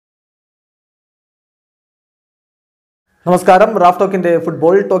നമസ്കാരം Raf ടോക്കിന്റെ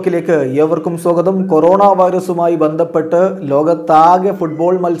football ടോക്കിലേക്ക് ഏവർക്കും സ്വാഗതം. കൊറോണ വൈറസുമായി ബന്ധപ്പെട്ട് ലോകത്താകെ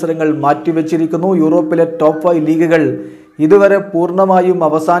ഫുട്ബോൾ മത്സരങ്ങൾ മാറ്റിവെച്ചിരിക്കുന്നു. യൂറോപ്പിലെ ടോപ്പ് 5 ലീഗുകൾ ഇതുവരെ പൂർണ്ണമായും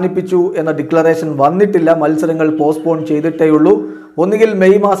അവസാനിപ്പിച്ചു എന്ന ഡിക്ലറേഷൻ വന്നിട്ടില്ല. മത്സരങ്ങൾ പോസ്റ്റ്പോൺ ചെയ്തിട്ടേയുള്ളൂ. ഒന്നുകിൽ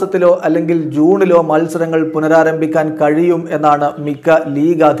മെയ് മാസത്തിലോ അല്ലെങ്കിൽ ജൂണിലോ മത്സരങ്ങൾ പുനരാരംഭിക്കാൻ കഴിയും എന്നാണ് മിക്ക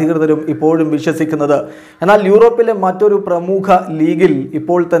ലീഗ് അധികൃതരും ഇപ്പോഴും വിശ്വസിക്കുന്നത്. എന്നാൽ യൂറോപ്പിലെ മറ്റൊരു പ്രമുഖ ലീഗിൽ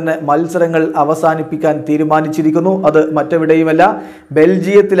ഇപ്പോൾ തന്നെ മത്സരങ്ങൾ അവസാനിപ്പിക്കാൻ തീരുമാനിച്ചിരിക്കുന്നു. അത് മറ്റെവിടെയുമല്ല,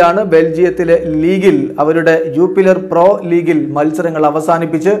 ബെൽജിയത്തിലാണ്. ബെൽജിയത്തിലെ ലീഗിൽ, അവരുടെ യൂപ്പിലർ പ്രോ ലീഗിൽ മത്സരങ്ങൾ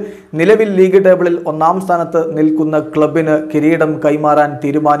അവസാനിപ്പിച്ച് നിലവിൽ ലീഗ് ടേബിളിൽ 1-ാം സ്ഥാനത്ത് നിൽക്കുന്ന ക്ലബിന് കിരീടം കൈമാറാൻ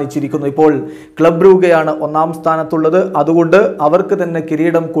തീരുമാനിച്ചിരിക്കുന്നു. ഇപ്പോൾ ക്ലബ് ബ്രൂഗയാണ് 1-ാം സ്ഥാനത്തുള്ളത്. അതുകൊണ്ട് അവർക്ക് തന്നെ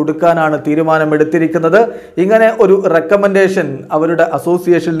കിരീടം കൊടുക്കാനാണ് തീരുമാനമെടുത്തിരിക്കുന്നത്. ഇങ്ങനെ ഒരു റെക്കമെൻഡേഷൻ അവരുടെ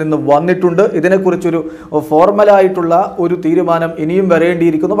അസോസിയേഷനിൽ നിന്ന് വന്നിട്ടുണ്ട്. ഇതിനെക്കുറിച്ചൊരു ഫോർമലായിട്ടുള്ള ഒരു തീരുമാനം ഇനിയും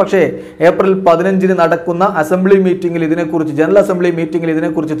വരേണ്ടിയിരിക്കുന്നു. പക്ഷേ ഏപ്രിൽ 15 നടക്കുന്ന അസംബ്ലി മീറ്റിംഗിൽ ഇതിനെക്കുറിച്ച്, ജനറൽ അസംബ്ലി മീറ്റിംഗിൽ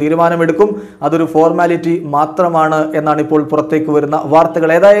ഇതിനെക്കുറിച്ച് തീരുമാനമെടുക്കും. അതൊരു ഫോർമാലിറ്റി മാത്രമാണ് എന്നാണ് ഇപ്പോൾ പുറത്തേക്ക് വരുന്ന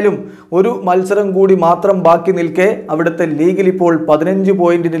വാർത്തകൾ. ഏതായാലും ഒരു മത്സരം കൂടി മാത്രം ബാക്കി നിൽക്കെ അവിടുത്തെ ലീഗിൽ ഇപ്പോൾ 15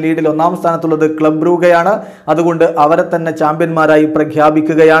 പോയിന്റിന് ലീഡിൽ 1-ാം സ്ഥാനത്തുള്ളത് ക്ലബ് ബ്രൂഗയാണ്. അതുകൊണ്ട് അവരെ തന്നെ ചാമ്പ്യന്മാരായി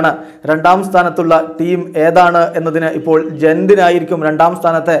പ്രഖ്യാപിക്കുകയാണ്. 2-ാം സ്ഥാനത്തുള്ള ടീം ഏതാണ് എന്നതിന് ഇപ്പോൾ ജെന്റിനായിരിക്കും 2-ാം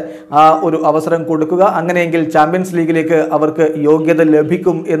സ്ഥാനത്തെ ആ ഒരു അവസരം കൊടുക്കുക. അങ്ങനെയെങ്കിൽ ചാമ്പ്യൻസ് ലീഗിലേക്ക് അവർക്ക് യോഗ്യത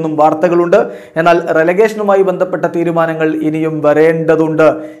ലഭിക്കും എന്നും വാർത്തകളുണ്ട്. എന്നാൽ റെലഗേഷനുമായി ബന്ധപ്പെട്ട തീരുമാനങ്ങൾ ഇനിയും വരേണ്ടതുണ്ട്.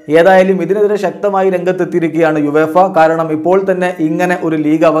 ഏതായാലും ഇതിനെതിരെ ശക്തമായി രംഗത്തെത്തിയിരിക്കുകയാണ് യുവേഫ. കാരണം ഇപ്പോൾ തന്നെ ഇങ്ങനെ ഒരു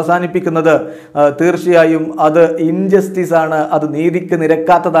ലീഗ് അവസാനിപ്പിക്കുന്നത് തീർച്ചയായും അത് ഇൻജസ്റ്റിസ് ആണ്, അത് നീതിക്ക്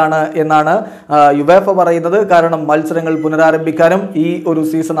നിരക്കാത്തതാണ് എന്നാണ് യുവേഫ പറയുന്നത്. കാരണം മത്സരങ്ങൾ പുനരാരംഭിക്കാനും ഈ ഒരു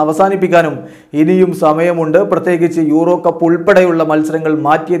സീസൺ അവസാനിപ്പിക്കാനും ഇനിയും സമയമുണ്ട്. പ്രത്യേകിച്ച് യൂറോ കപ്പ് ഉൾപ്പെടെയുള്ള മത്സരങ്ങൾ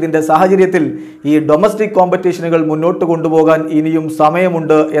മാറ്റിയതിന്റെ സാഹചര്യത്തിൽ ഈ ഡൊമസ്റ്റിക് കോമ്പറ്റീഷനുകൾ മുന്നോട്ട് കൊണ്ടുപോകാൻ ഇനിയും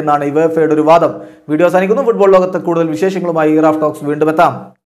സമയമുണ്ട് എന്നാണ് യുവേഫയുടെ ഒരു വാദം. വീഡിയോ അവസാനിക്കുന്നു. ഫുട്ബോൾ ലോകത്തെ കൂടുതൽ വിശേഷങ്ങളുമായി റാഫ് ടോക്സ് വീണ്ടും എത്താം.